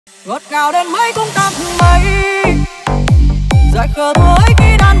ngọt ngào đến mấy cũng tạm thương mấy, dại khờ thôi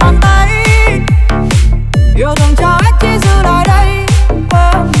khi đan bàn tay, yêu thương cho hết chỉ dư lại đây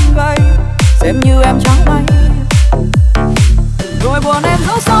quên gầy, xem như em chẳng may, rồi buồn em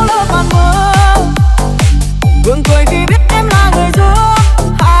giấu sau lớp màn mưa, gượng cười khi biết em là người giữa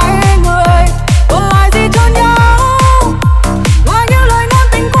hai người, còn lại gì cho nhau, ngoài những lời ngôn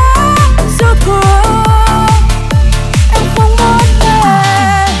tình quá xưa cửa, em không muốn về.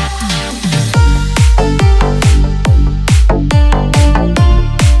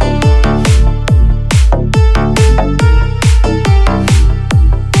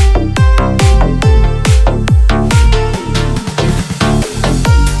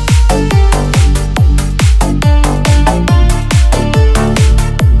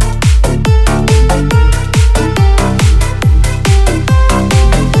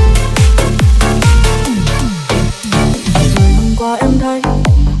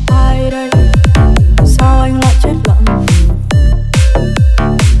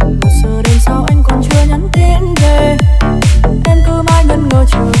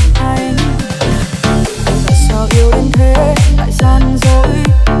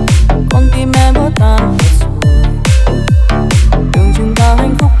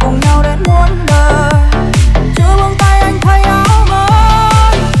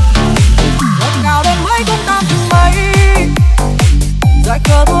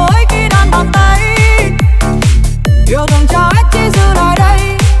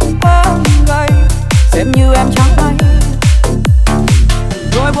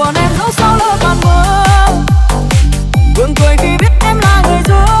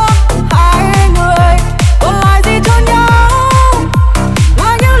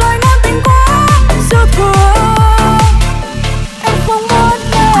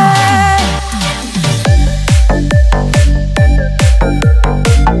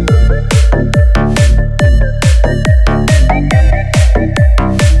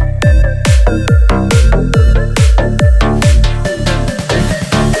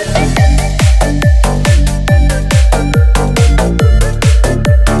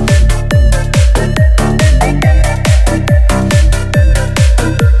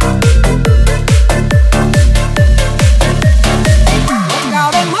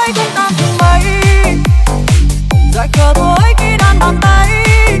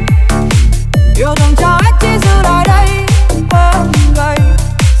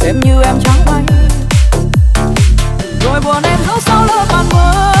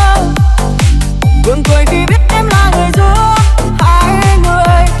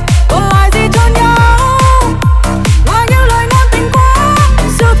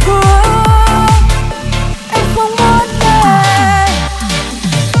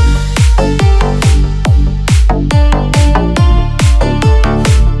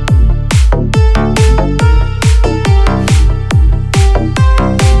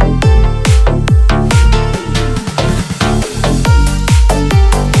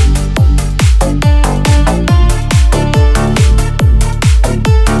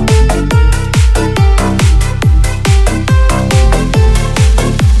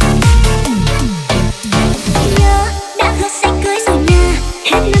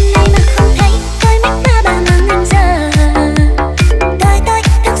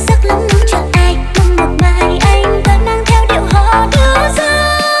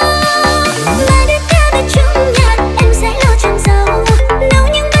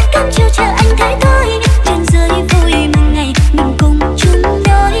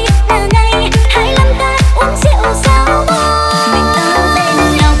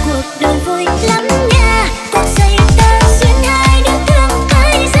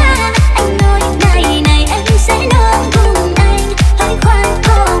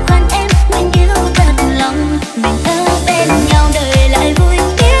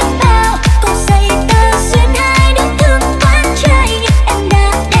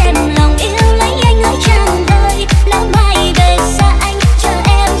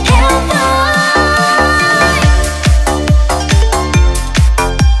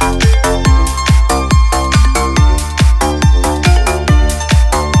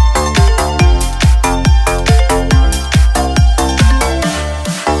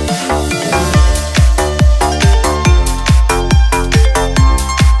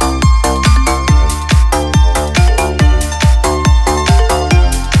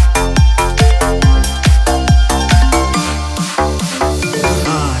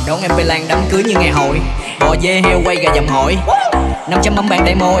 cưới như ngày hội. Bò dê heo quay gà dầm hội, 500 mâm bàn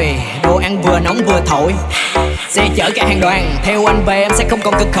đầy môi, đồ ăn vừa nóng vừa thổi. Xe chở cả hàng đoàn, theo anh về em sẽ không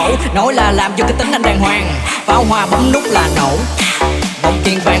còn cực khổ. Nói là làm cho cái tính anh đàng hoàng, pháo hoa bấm nút là nổ. Bầu đồng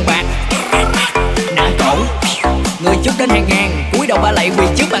tiền vàng bạc nặng cổ. Người trước đến hàng ngàn, cúi đầu ba lạy quỳ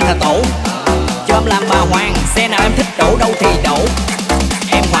trước bàn thờ tổ. Cho em làm bà hoàng, xe nào em thích đổ đâu thì đổ.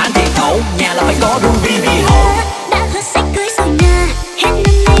 Em hỏa thì thổ, nhà là phải có ruby vì hộ. Đã hứa sẽ cưới rồi nha, hết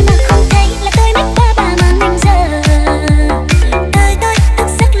năm nay mà không thấy là tôi mách ba bà mà mình giờ. Tôi thức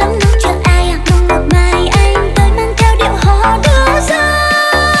giấc lắm nóng chờ ai mong một mai anh tới mang theo điệu hò đưa ra.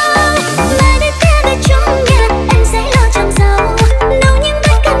 Mai đây theo đời trong nhà em sẽ lo chăm sóc, nấu những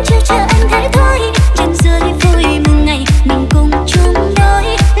bát cơm chiều chờ anh thế thôi. Trên dưới vui mừng ngày mình cùng chung đôi,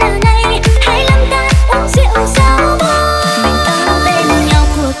 là ngày hay lắm ta uống rượu sao bôi. Mình ở bên nhau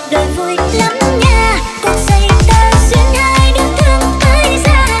cuộc đời vui lắm nha, cuộc xây ta duyên hai đứa thương tới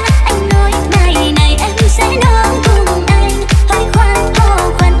ra. Anh nói ngày này em sẽ nâng cùng anh, hơi khoan hò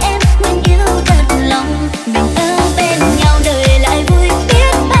khoan em nguyện yêu thật lòng. Mình ở bên nhau đời lại vui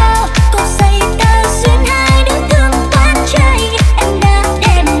biết bao, cuộc xây ta duyên hai đứa thương toát cháy. Em đã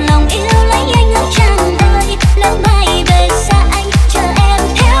đem lòng yêu lấy anh ở tràn đời, lỡ mai về xa anh chờ em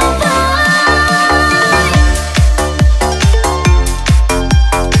theo vai.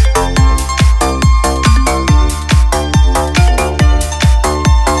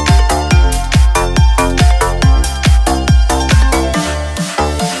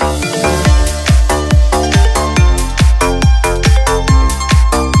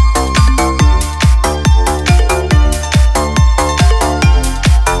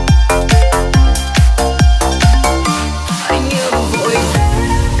 Anh yêu vội thế,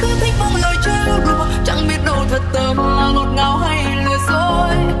 cứ thích buông lời trêu đùa, chẳng biết đâu thật tâm là ngọt ngào hay lừa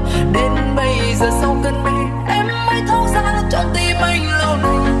dối. Đến bây giờ sau cơn mê, em mới thấu ra trọn tim anh lâu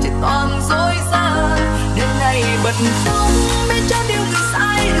nay chỉ toàn dối gian. Đến ngày bật khóc, biết cho điều người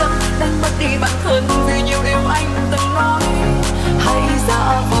sai lầm, đánh mất đi bản thân vì nhiều điều anh từng nói. Hãy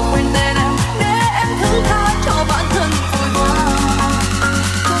giả vờ quên tên em để em thứ tha cho bản thân vội vã.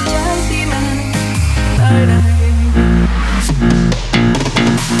 Có trái tim em nơi đây.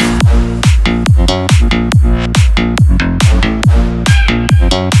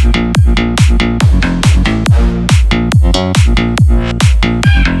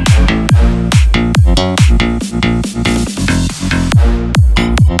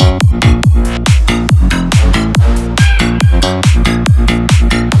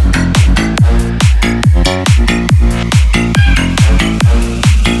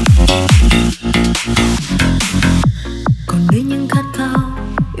 Còn đây những khát khao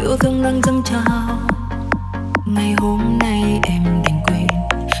yêu thương đang dâng trào. Ngày hôm nay em đành quên,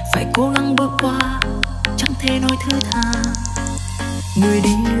 phải cố gắng bước qua, chẳng thể nói thứ tha. Người đi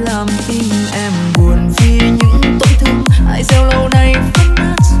làm tim em buồn vì những tổn thương ai gieo lâu nay vẫn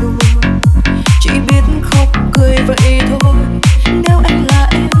nát rồi. Chỉ biết khóc cười vậy thôi. Nếu anh là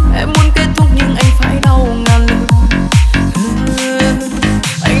em muốn kết thúc nhưng anh phải đau ngàn lần.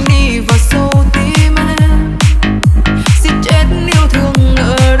 Anh đi vào sâu tim em, giết chết yêu thương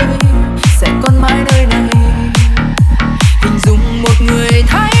ở đây, sẽ còn mãi nơi này. Hình dung một người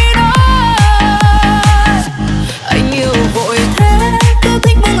thay đổi. Anh yêu vội thế, cứ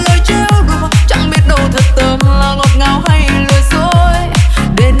thích buông lời trêu đùa, chẳng biết đâu thật tâm là ngọt ngào hay lừa dối.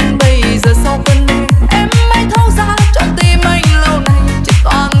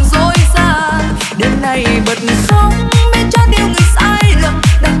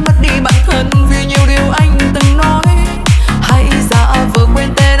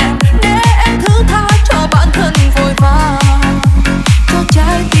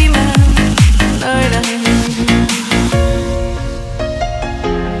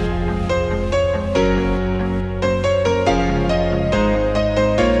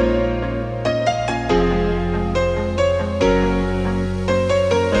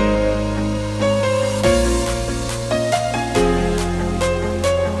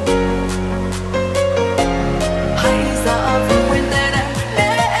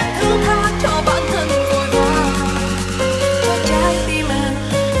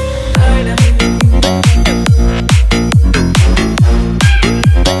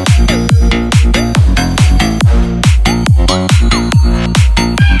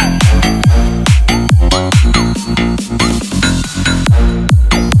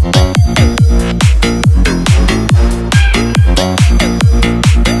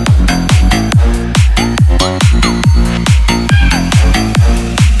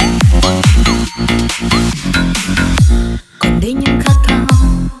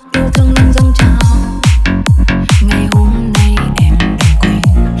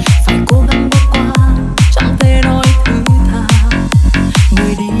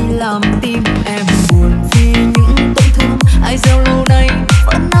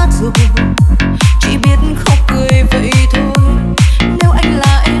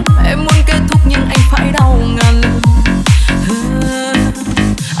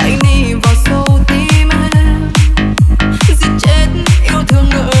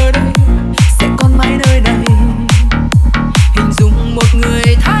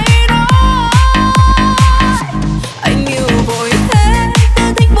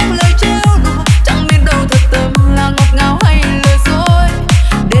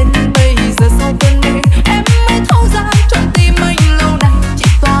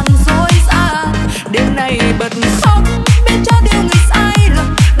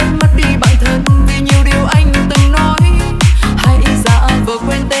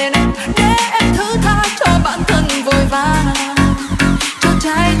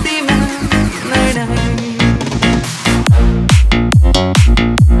 trái tim em nơi này.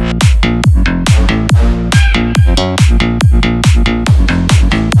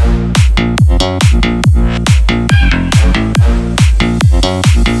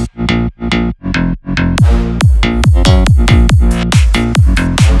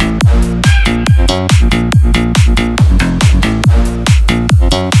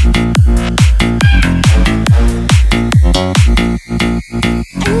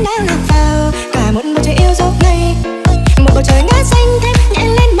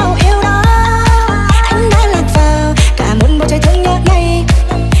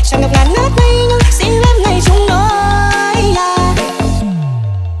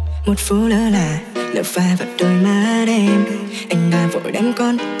 Một phút lơ là lỡ pha vào đôi má đêm, anh đã vội đem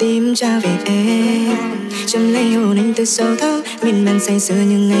con tim trao về em. Chấm lấy hồn anh từ sâu thẳm miên man say sưa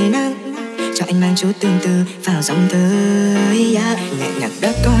như ngày nắng, cho anh mang chút tương tư vào dòng thơ. Nhẹ nhàng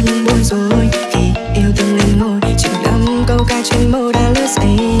đã có những bối rối khi yêu thương lên ngôi, chừng năm câu ca trên môi đã lướt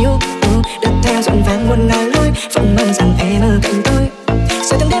say yêu. Đất theo dọn vàng muôn ngào lối, vẫn mong rằng em ở cạnh tôi.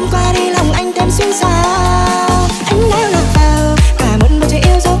 Rồi từng đêm qua đi lòng anh thêm xuyên xa, anh đã lạc vào cả một bầu trời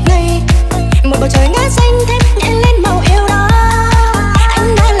yêu dấu này, một bầu trời ngát xanh thêm nhẹ lên màu yêu đó.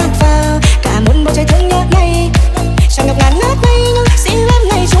 Anh đã lạc vào cả một bầu trời thương nhớ này, tràn ngập ngàn ngát mây nhưng dịu em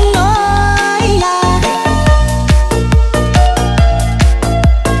ngày chung đôi.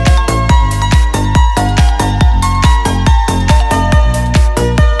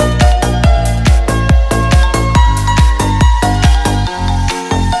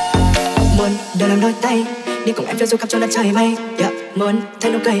 Muốn đưa làm đôi tay đi cùng em phiêu du khắp trong đất trời mây. Muốn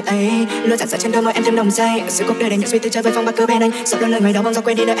thấy nụ cười ấy luôn rạng rỡ trên đôi môi em thêm nồng say. Sự cuộc đời để những suy tư chơi với phong bạc cơ bên anh, sợ đôi lời ngày đó bóng gió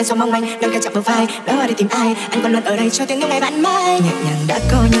quên đi nơi em sống mong manh. Đang kề chạm bờ vai đã đi tìm ai, anh vẫn luôn ở đây cho tiếng những ngày bạn mai. Nhẹ nhàng đã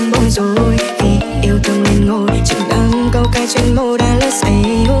có những bối rối khi yêu thương lên ngôi, chừng năm câu ca trên môi đã lướt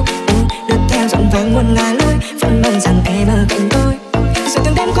say. Đứt theo dọn vàng muôn ngả lối, vẫn mong rằng em ở cạnh tôi. Rồi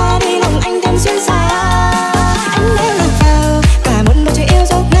từng đêm qua đi lòng anh thêm xuyên xa, anh đã lạc vào cả một bầu trời yêu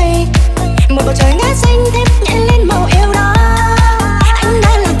dấu này, một bầu trời ngát xanh thêm nhẹ lên màu yêu đó. Anh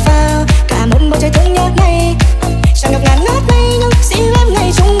đã lạc vào cả một bầu trời thương nhớ này, tràn ngập ngàn ngát mây nhưng dịu em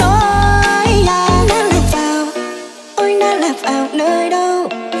ngày chung đôi. Anh đã lạc vào, ôi đã lạc vào nơi đâu,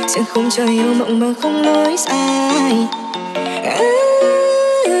 giữa khung trời yêu mộng mơ không lối dài.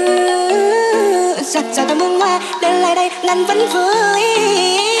 Giặt ra tấm hương hoa đến lại đây ngăn vẫn vui.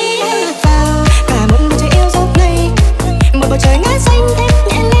 Lạc vào cả một bầu trời yêu dấu này, một bầu trời ngát xanh thêm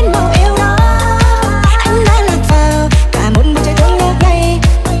nhẹ lên màu yêu đó. Anh đã lạc vào cả một bầu trời thương nhớ này,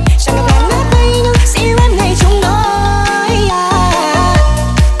 tràn ngập ngàn ngát mây nhưng dịu em ngày chung đôi.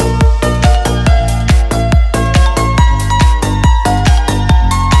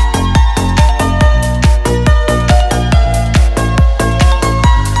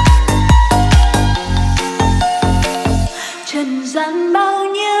 Trần gian bao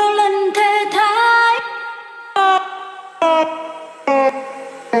nhiêu lần Thế Thái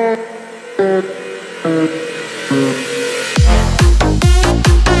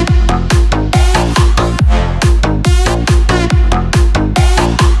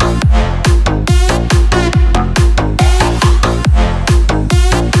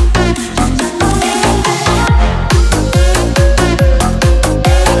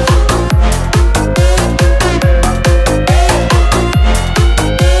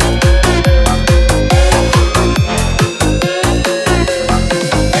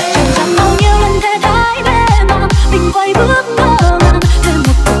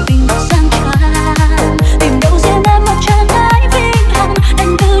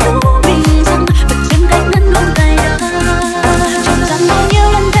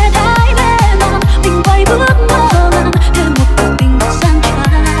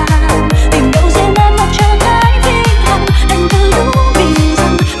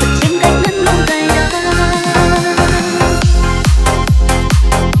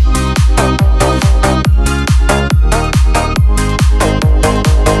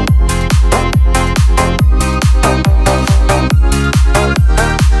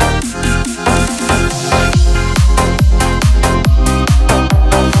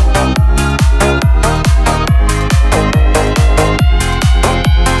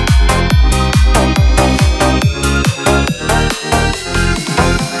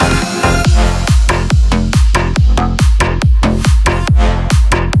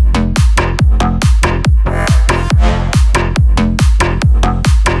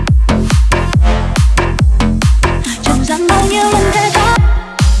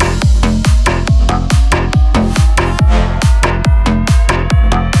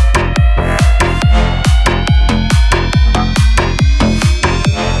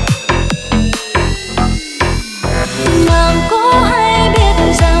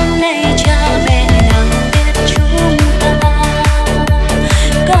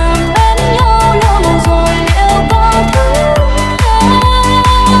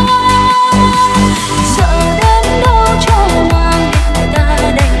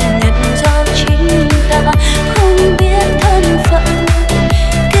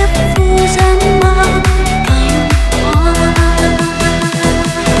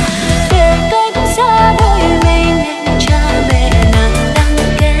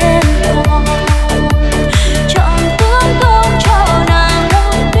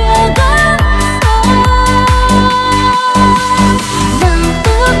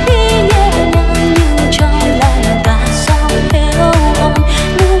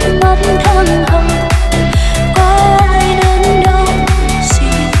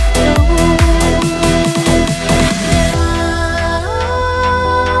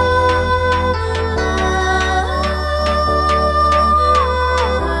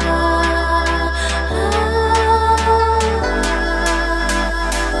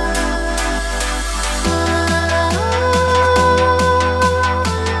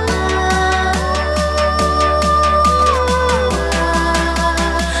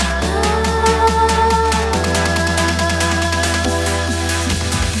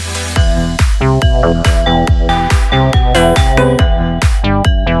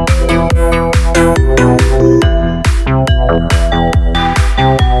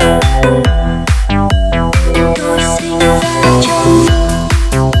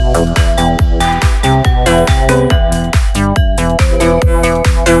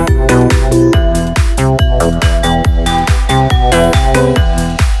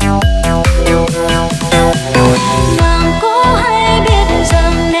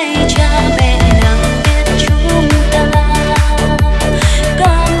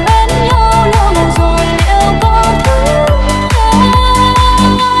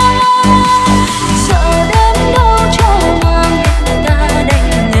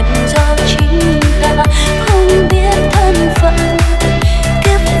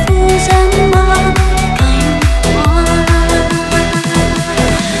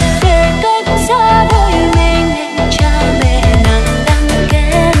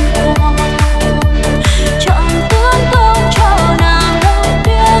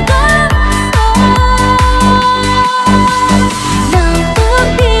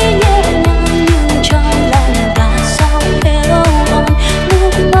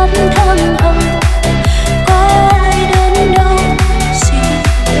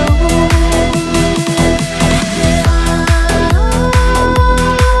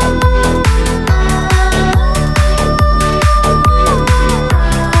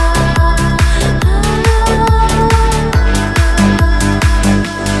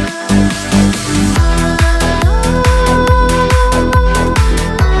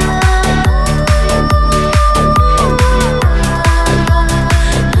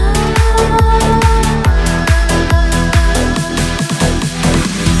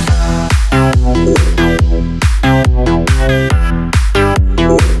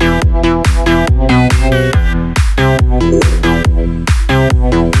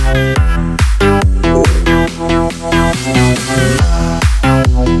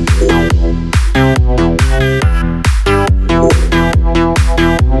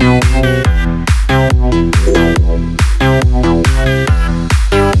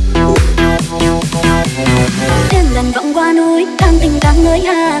mới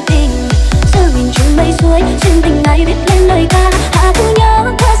hà tình. Giờ mình chung mây suối duyên tình này viết lên lời ca. Cứ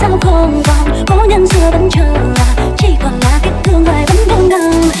nhớ có sao không còn cố nhân xưa vẫn chờ. Chỉ còn là kiếp thương hoài vẫn đau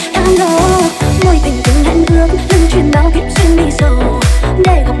nặng than đổ. Môi tình từng hẹn ước lưu truyền bao kiếp duyên đi sầu.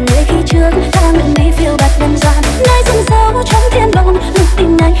 Để gặp người khi trước ta nguyện đi phiêu bạt nhân gian. Nơi rừng sâu trong thiên bồng lúc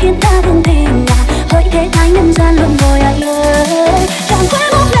tình này khiến ta thương tình. Hỡi thế thái nhân gian luôn ngồi ai ơi. Chẳng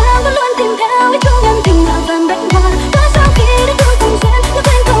quên Mộc Lan vẫn luôn tìm theo chung nhân tình hạ vàng bạch hoa. Có sao khi đã thương cùng duyên cứ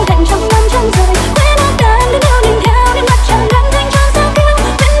quên không thành trong năm trong rời. Quên Mộc Lan đến đâu nhìn theo đến mặt trời đang thanh trăng sao kêu.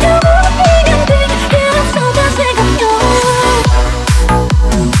 Quên nhau bước đi nhân tình kia lúc sau ta sẽ gặp nhau.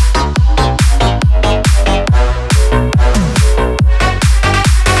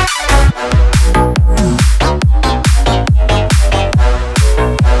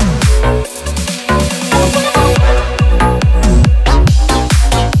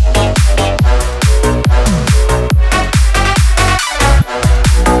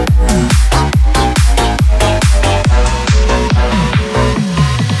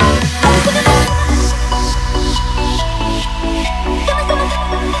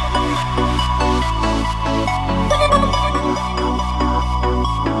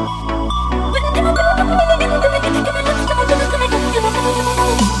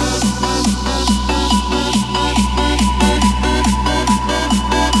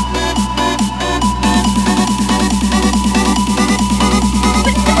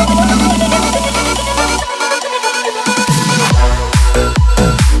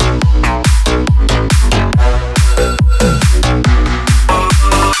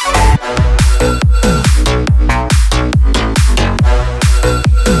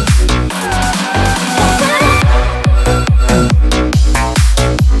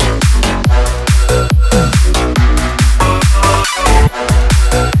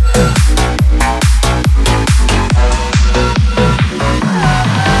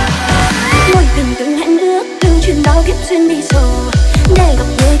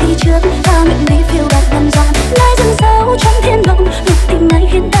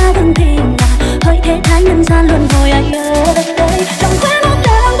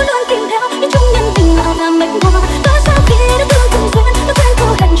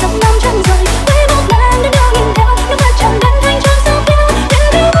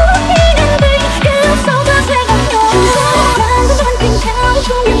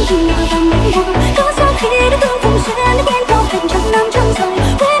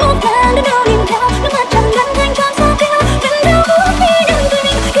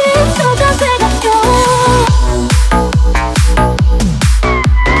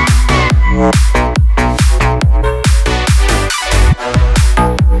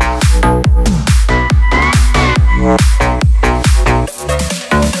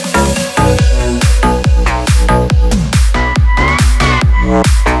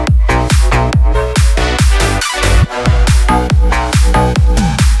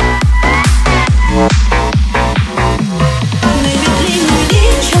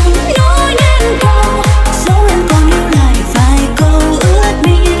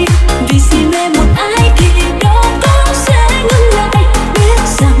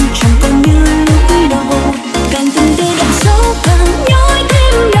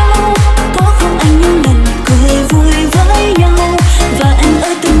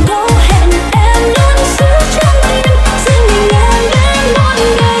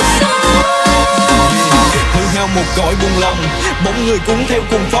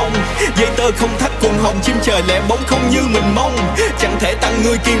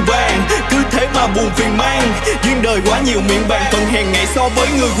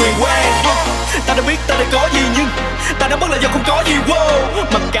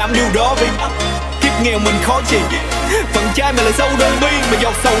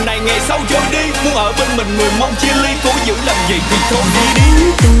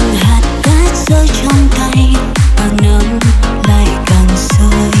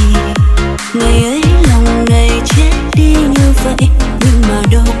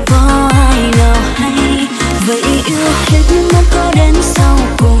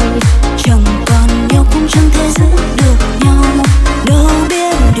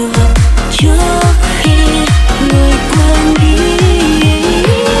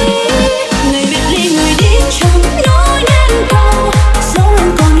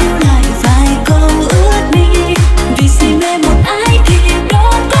 Vì si mê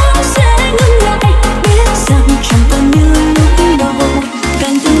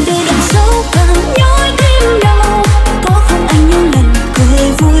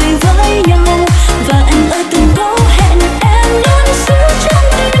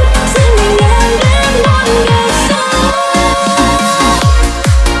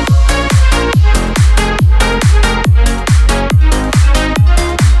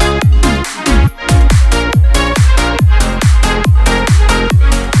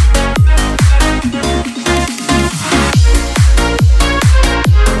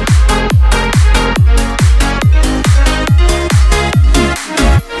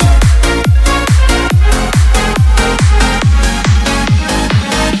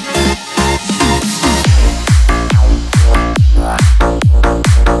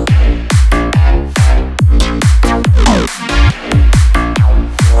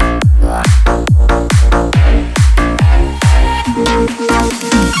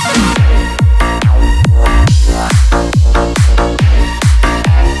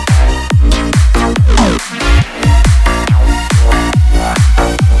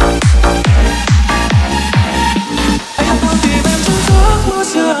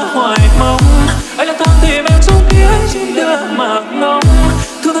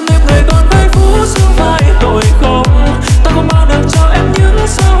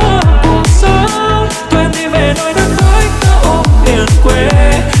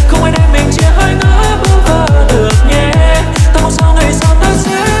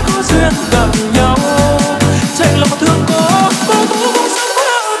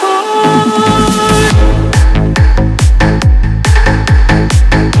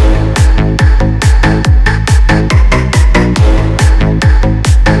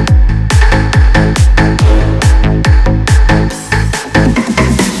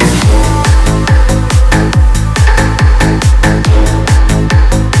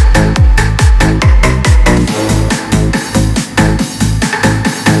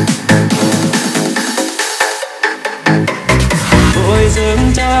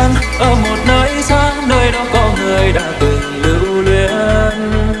ở một nơi xa, nơi đó có người đã từng lưu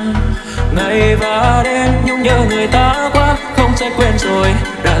luyến. Ngày và đêm nhung nhớ người ta quá, không sẽ quên rồi,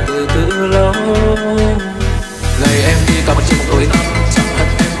 đã từ lâu. Ngày em đi cả một chiều tối tăm, chẳng hận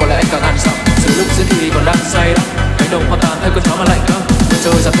em có lẽ anh càng ăn sẵn. Giữa lúc giữa khi còn đang say đắm, cánh đồng hoa tàn hay cơn gió mà lạnh căng. Người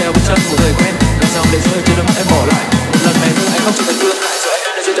trôi dọc theo bước chân của người quen, gạt dòng để rơi trên đôi mắt em bỏ lại. Một lần này thôi anh không chỉ cần thương hại, rồi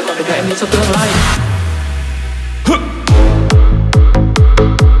em đã duyên cho còn được em nghĩ trong tương lai.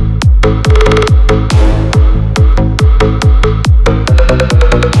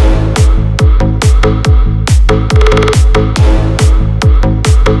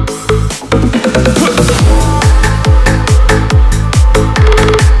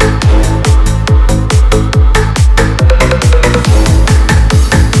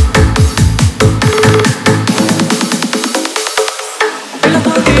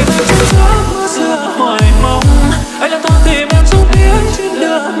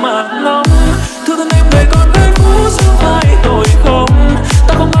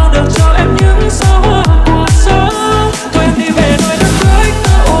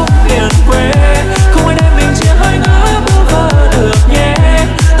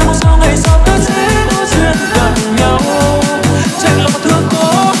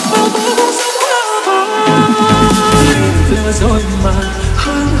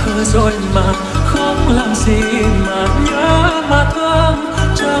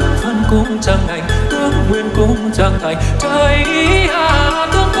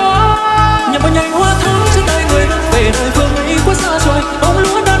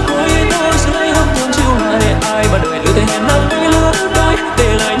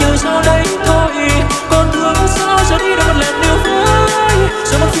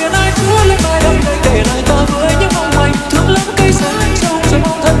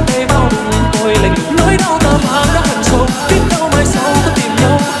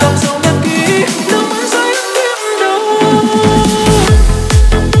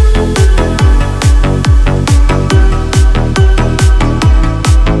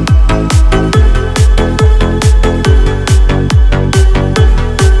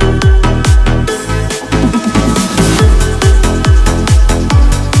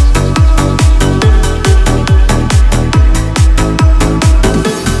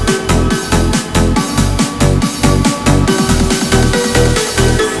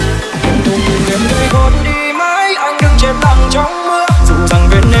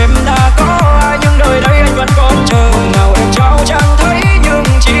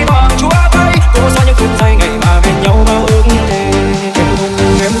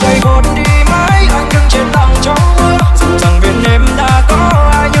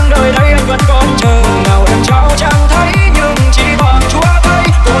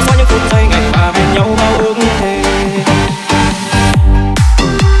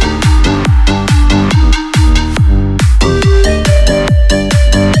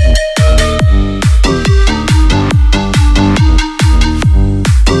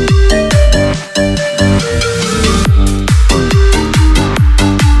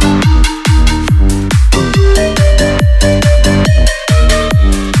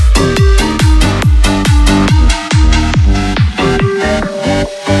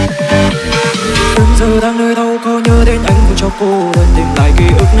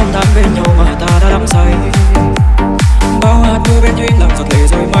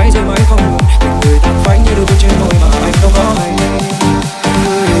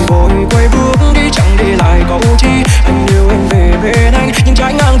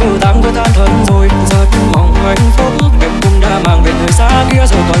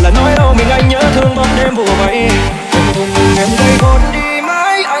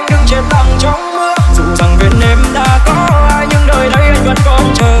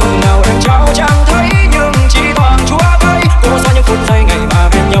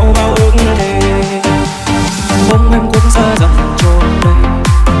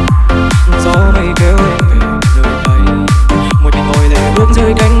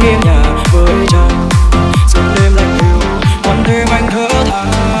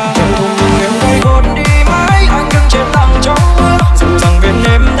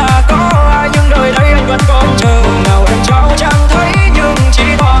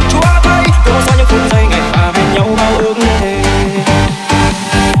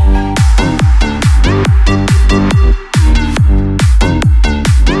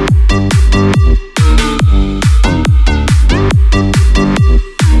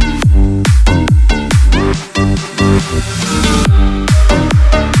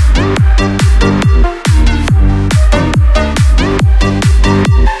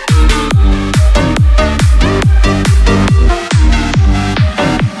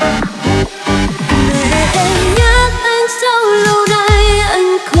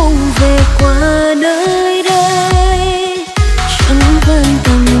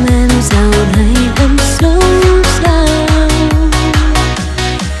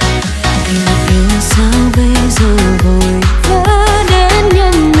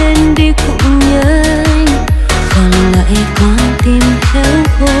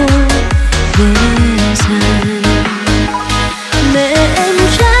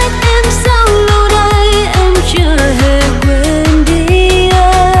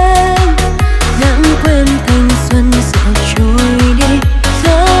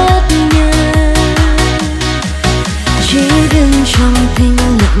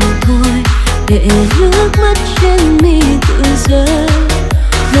 để nước mắt trên mi tự rơi.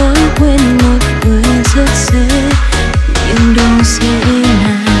 Nói quên một người rất dễ, nhưng đâu dễ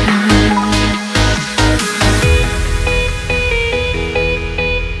nào.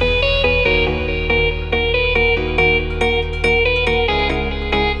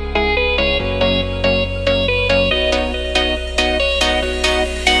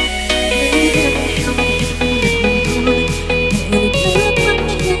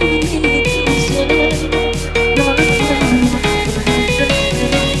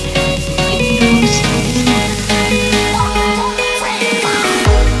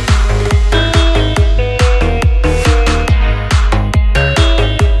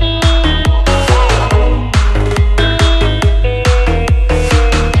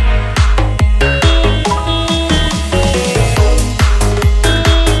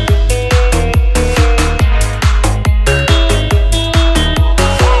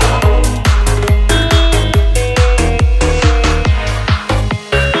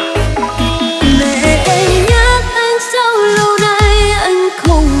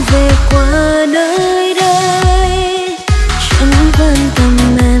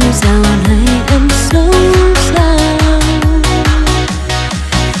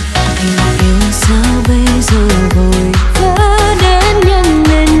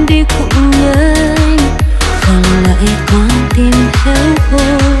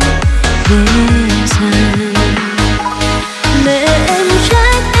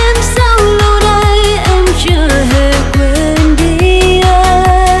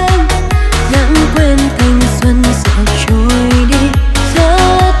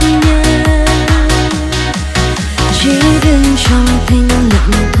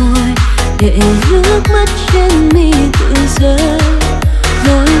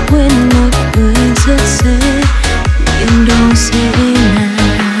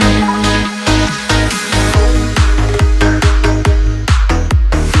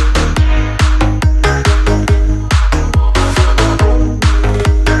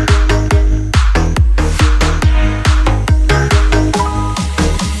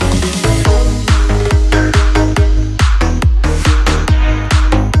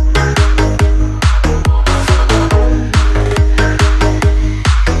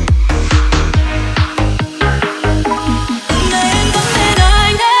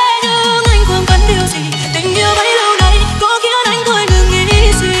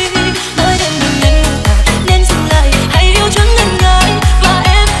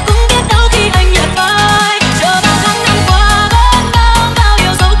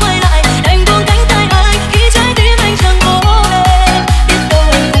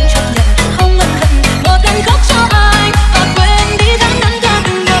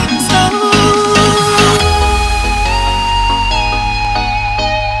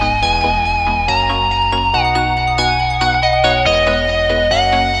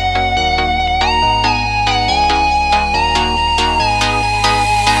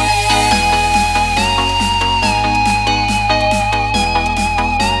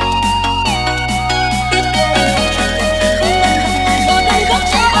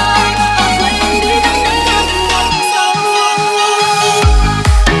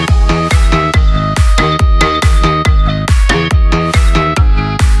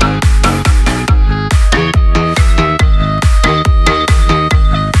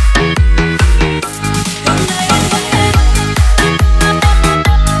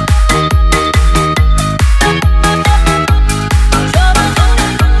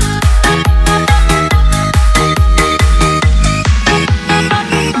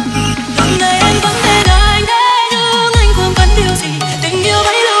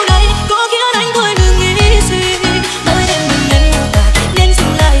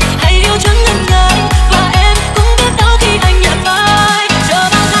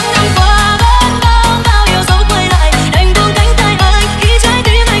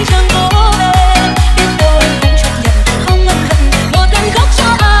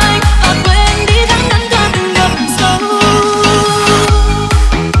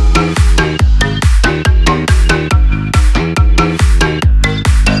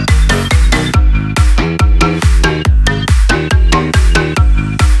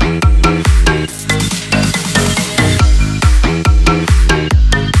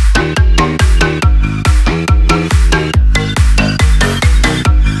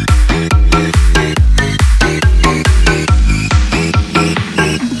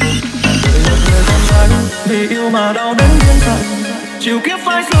 mà đau đến biến thành chiều kiếp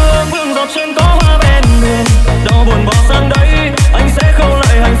phai sương vương giọt trên có hoa bên miền đau buồn bỏ sang đây anh sẽ không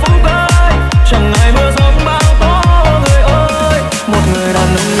lại hạnh phúc ấy chẳng ngày mưa giông bao tố người ơi một người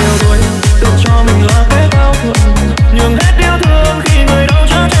đàn ông yêu đuối được cho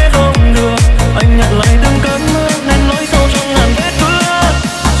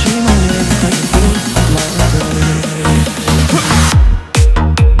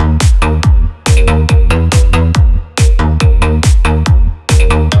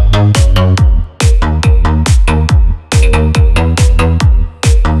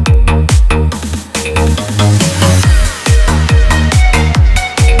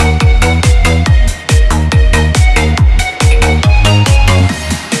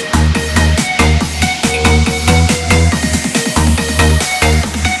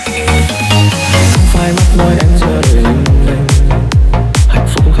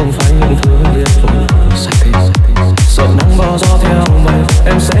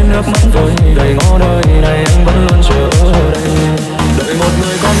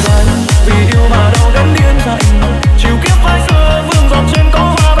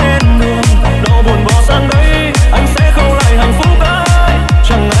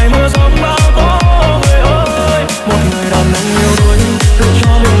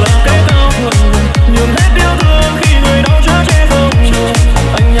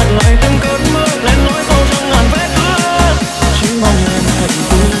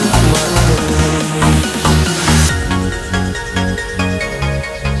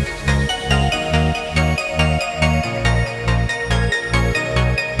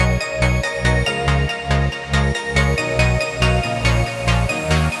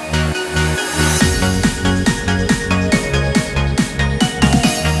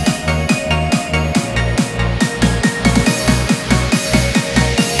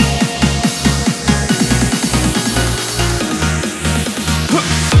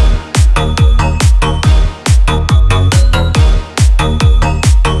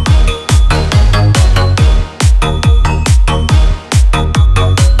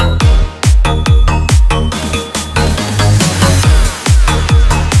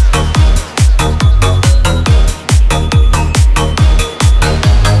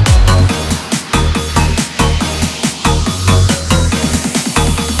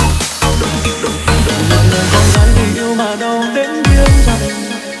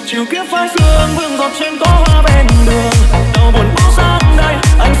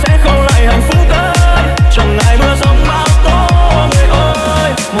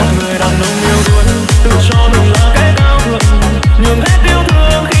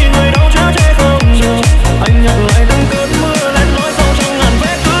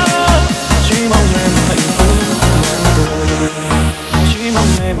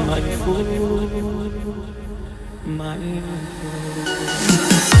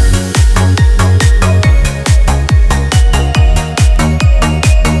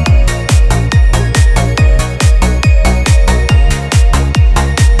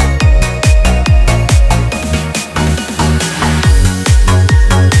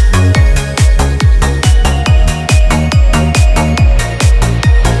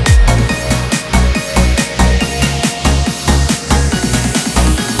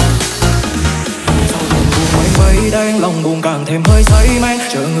càng thêm hơi say men.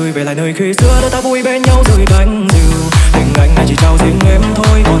 Chờ người về lại nơi khi xưa đã ta vui bên nhau dưới cánh diều. Tình anh này chỉ trao riêng em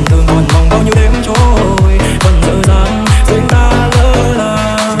thôi, còn thương còn mong bao nhiêu đêm trôi vẫn dở dang riêng ta lỡ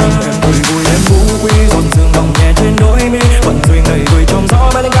làng. Em cười vui em vũ quy giọt sương lòng nhẹ trên đôi mi, phận duyên đầy gửi trong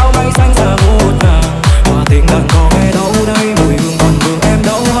gió bay lên cao mây xanh xa ngút ngàn. Hòa tình đàn có nghe đâu đây, mùi hương còn vương em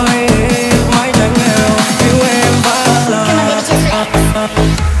đâu hay mãi tránh nghèo yêu em vã là.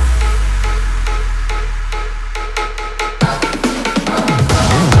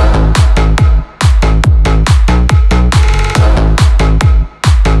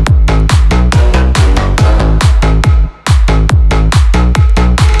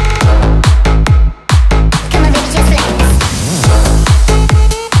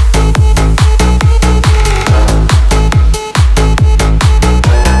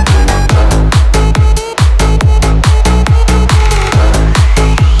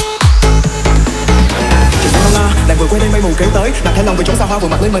 Đặt thêm lòng về chỗ xa hoa vừa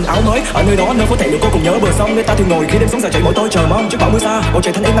mặc lên mình áo mới. Ở nơi đó nơi phố thị được cô cùng nhớ bờ sông nơi ta thường ngồi khi đêm xuống giờ chạy mỗi tôi chờ mong trước bão mưa xa. Bầu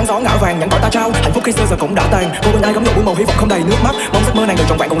trời thanh yên nắng gió ngã vàng nhắn gọi ta trao hạnh phúc khi xưa giờ cũng đã tàn. Cô bên ai gấm nụ buông màu hy vọng không đầy nước mắt, mong giấc mơ nàng được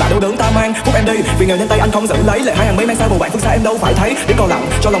trọn vẹn còn là đau đớn ta mang. Phúc em đi vì nghèo nên tay anh không giữ lấy, lệ hai hàng mấy mang xa bầu bạn phương xa em đâu phải thấy. Đến còn lặng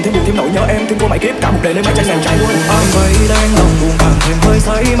cho lòng thêm buồn thêm nỗi nhớ em thương cô mãi kiếp cả một đời nên mãi tranh ngàn chạy luôn. Anh vây đang lòng buồn càng thêm hơi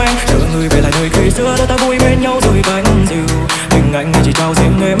say men. Chờ người về lại nơi khi xưa đã ta vui bên nhau rồi cánh diều. Tình anh chỉ trao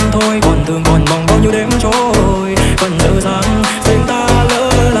riêng em thôi, còn thương còn mong bao nhiêu đêm trôi vẫn dở dang riêng ta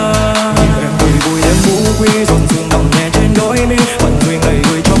lỡ làng. Em cười vui em vũ quy dồn sương lòng nhẹ trên đôi mi, phận duyên đầy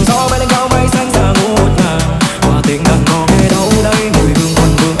gửi trong gió bay lên cao mây xanh xa ngút ngàn. Hòa tình đàn có nghe đâu đây, mùi hương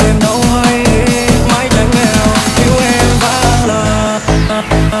còn vương em đâu hay mãi tránh nghèo yêu em vã là.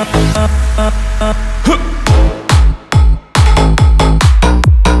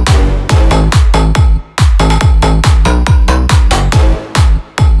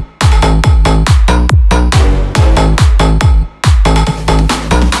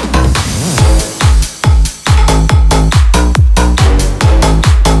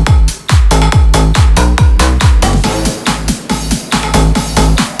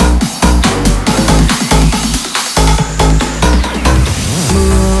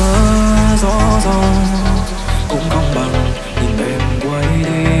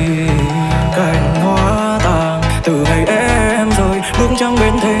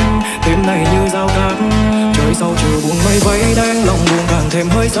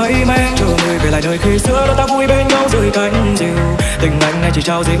 Chỉ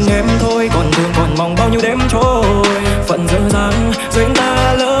trao riêng em thôi, còn thương còn mong bao nhiêu đêm trôi phận dở dang duyên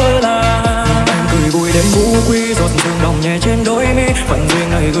ta lỡ làng. Em cười vui đêm vũ quy giọt sương lòng nhẹ trên đôi mi, phận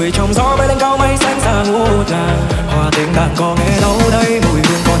duyên này gửi trong gió bay lên cao mây xanh xa ngút ngàn. Hòa tình đàn có nghe đâu đây, mùi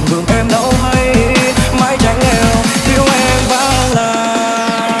hương còn vương em đâu hay mãi tránh nghèo yêu em vã là.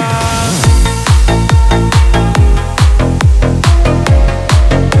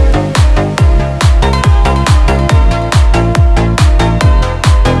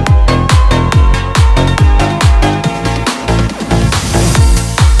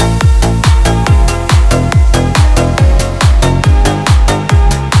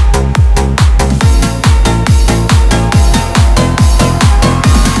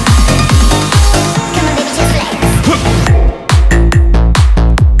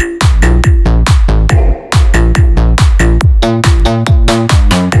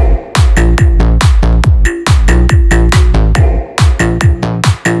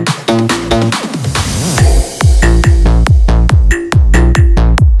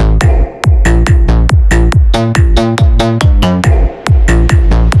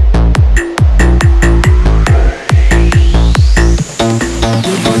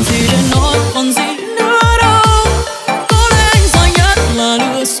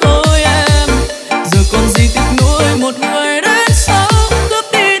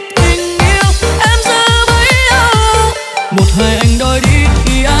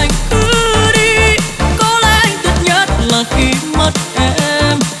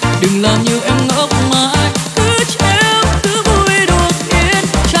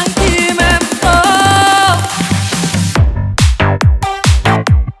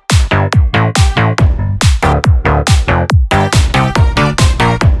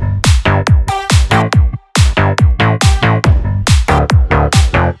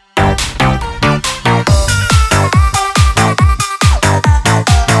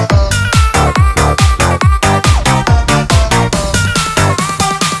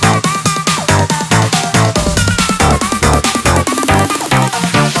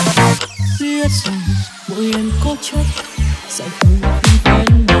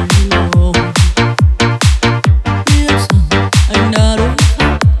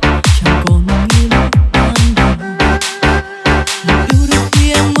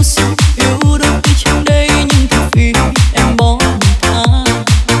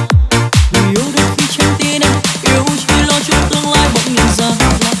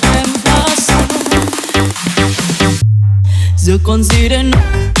 giờ còn gì để nói.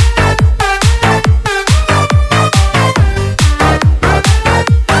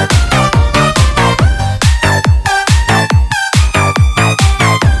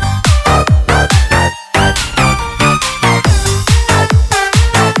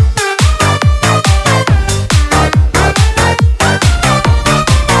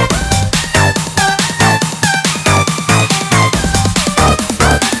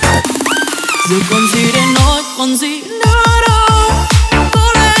 Giờ còn gì để nói, còn gì nữa đâu.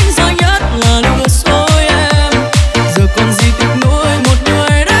 Có lẽ anh giỏi nhất là lừa dối em. Giờ còn gì tiếc nuối một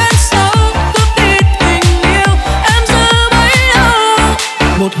người đến sau cướp đi tình yêu em giờ bấy lâu.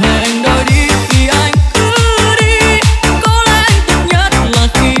 Một ngày anh đòi đi thì anh cứ đi. Có lẽ anh tiếc nhất là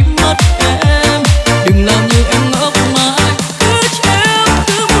khi mất em. Đừng làm như em ngốc mà anh cứ trêu,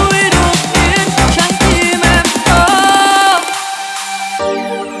 cứ vui đùa yên trái tim em đâu.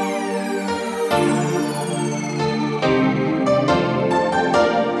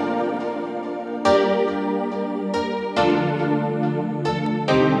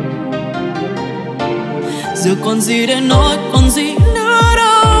 Giờ còn gì để nói, còn gì nữa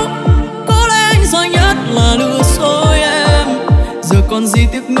đâu. Có lẽ anh giỏi nhất là lừa dối em. Giờ còn gì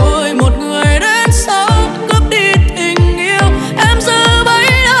tiếc nuối một người đến sau cướp đi tình yêu em giờ bấy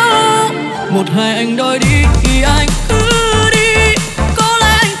lâu. Một ngày anh đòi đi thì anh cứ đi. Có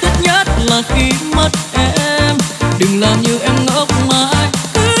lẽ anh tiếc nhất là khi mất em. Đừng làm như em ngốc mà anh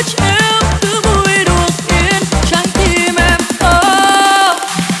cứ trêu, cứ vui đùa yên trái tim em đâu.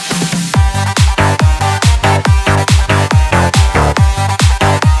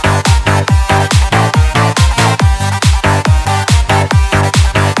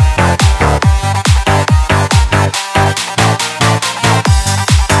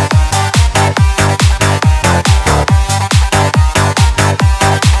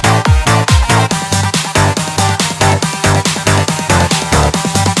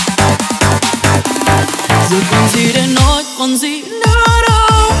 Giờ còn gì để nói, còn gì nữa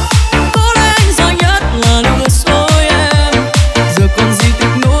đâu. Có lẽ anh giỏi nhất là lừa dối em. Giờ còn gì tiếc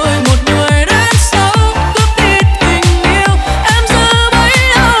nuối một người đến sau cướp đi tình yêu em giờ bấy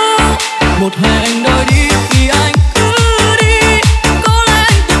lâu. Một ngày anh đòi đi thì anh cứ đi. Có lẽ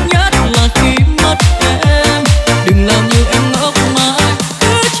anh tiếc nhất là khi mất em. Đừng làm như em ngốc mà anh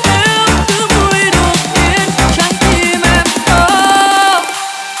cứ trêu, cứ vui đùa yên trái tim em đâu.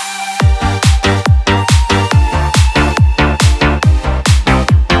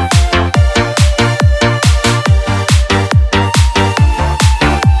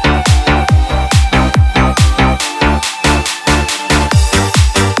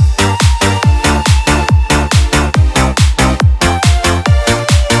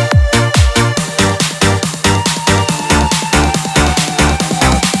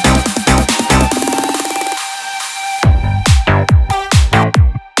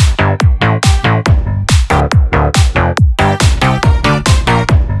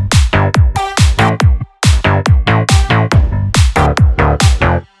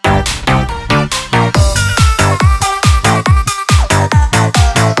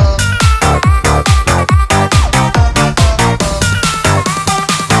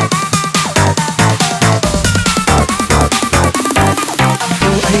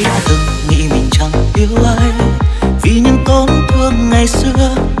 Cô ấy đã từng nghĩ mình chẳng yêu ai vì những tổn thương ngày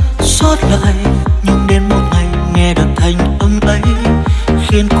xưa xót lại. Nhưng đến một ngày nghe được thanh âm ấy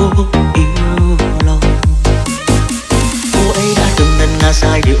khiến cô yêu lòng. Cô ấy đã từng ngân nga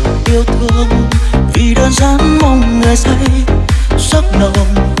giai điệu yêu thương vì đơn giản mong người say giấc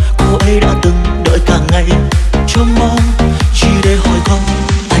nồng. Cô ấy đã từng đợi cả ngày trông mong chỉ để hỏi câu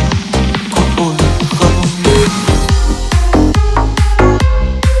anh có ổn không.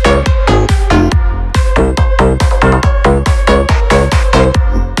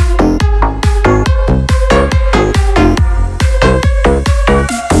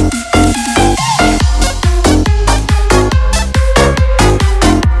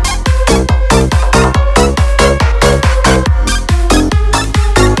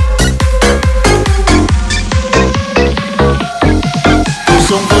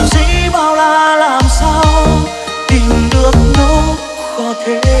 Sống còn dĩ bao la làm sao tìm được nó khó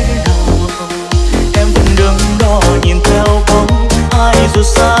thế nào. Em vẫn đứng đó nhìn theo bóng ai dù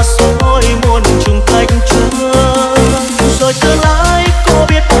xa xôi muôn trùng cách chưa. Rồi tương lai cô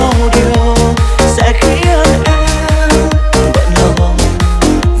biết bao điều sẽ khiến em bận lòng.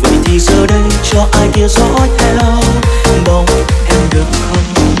 Vậy thì giờ đây cho ai kia dõi theo bóng em được không.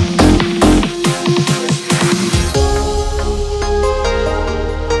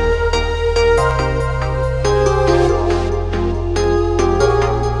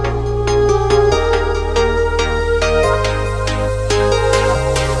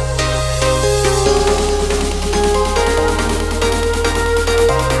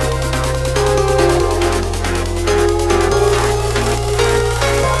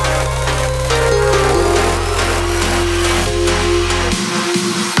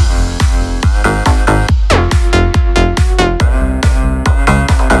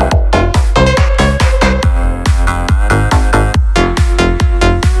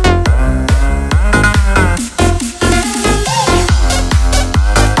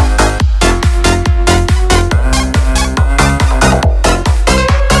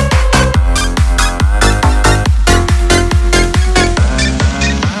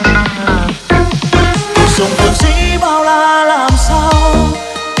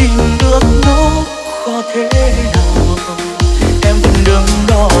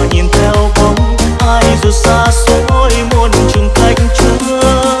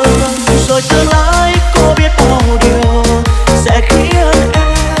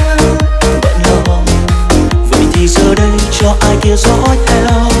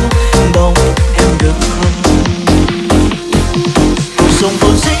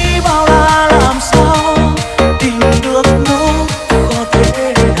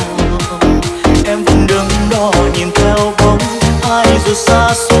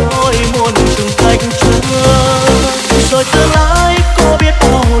 nỗi muôn từng cách trở. Rồi tương lai có biết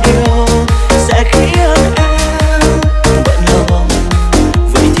bao điều sẽ khiến em bận lòng.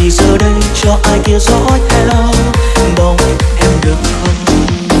 Vậy thì giờ đây cho ai kia dõi theo bóng em được không?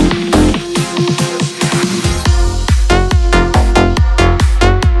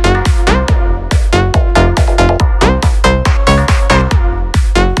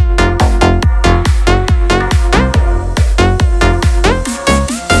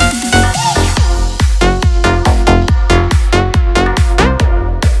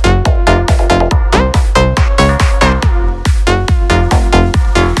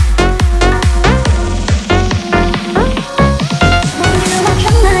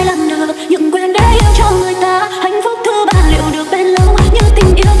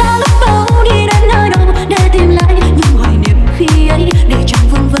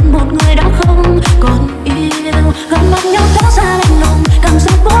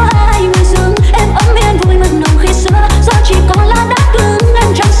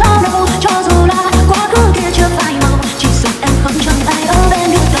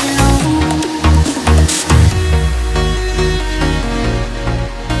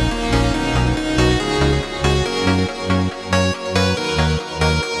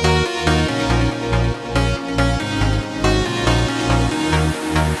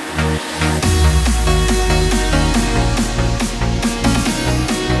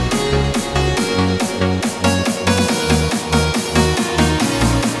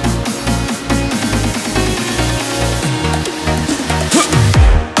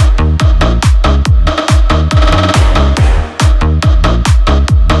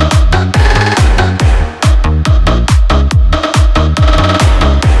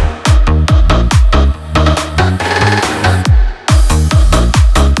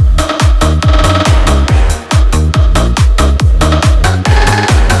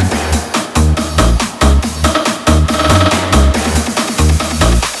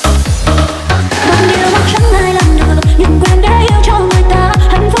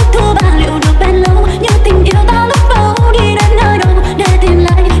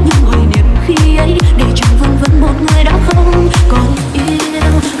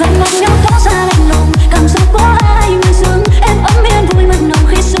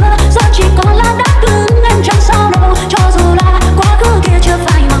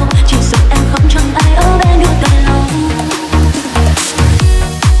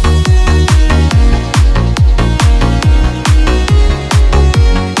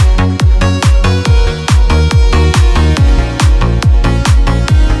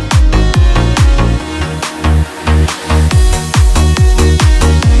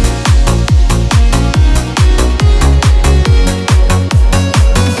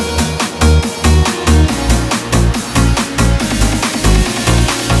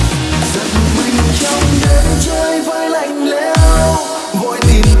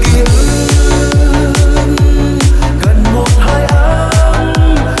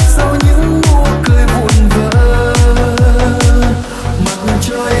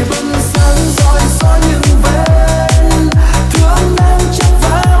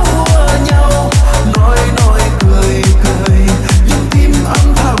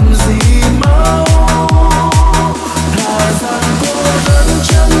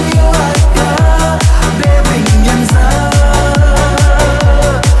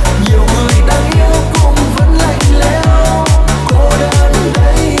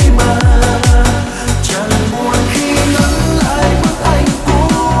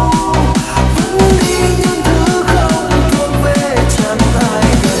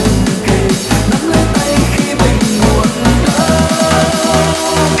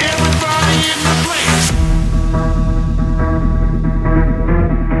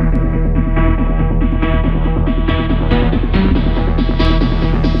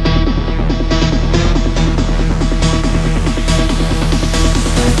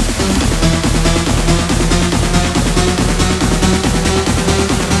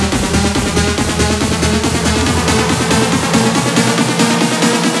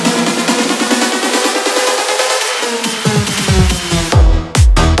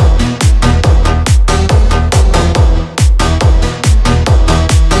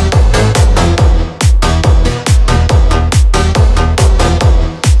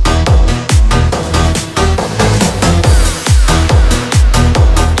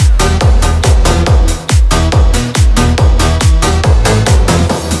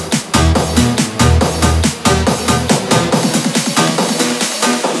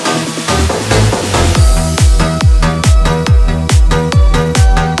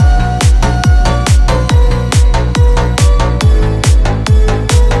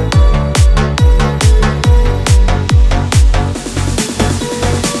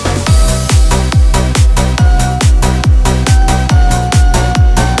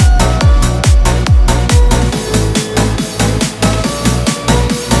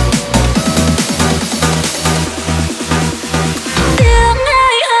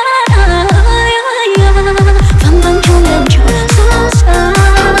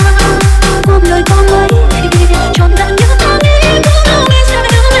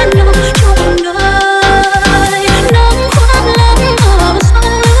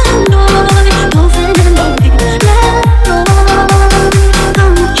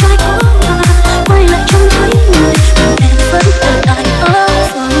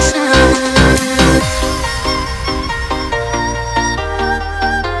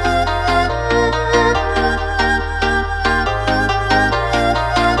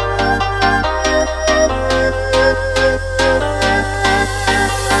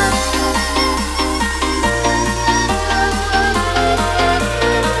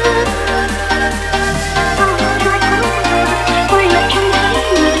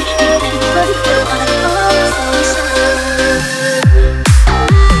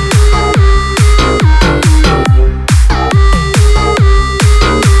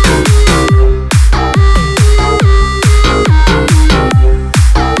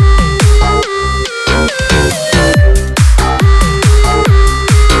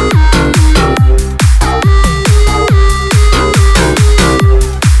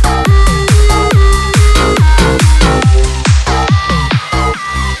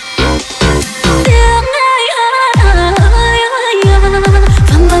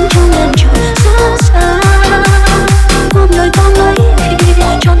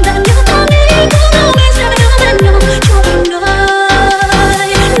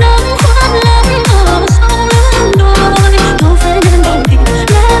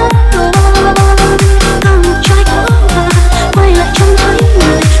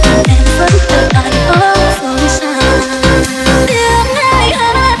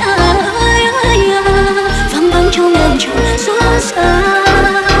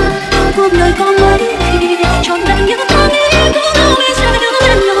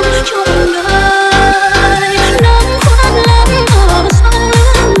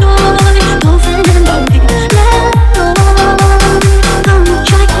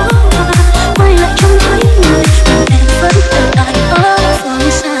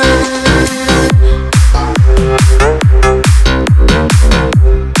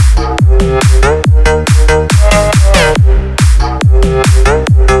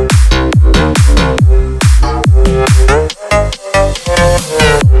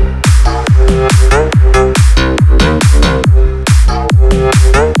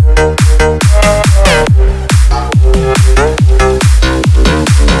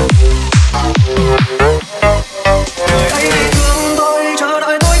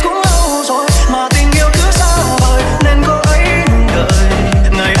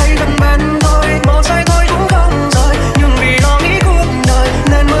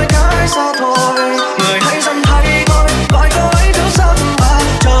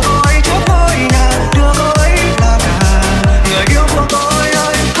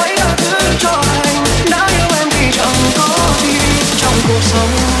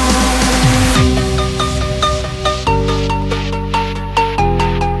 sống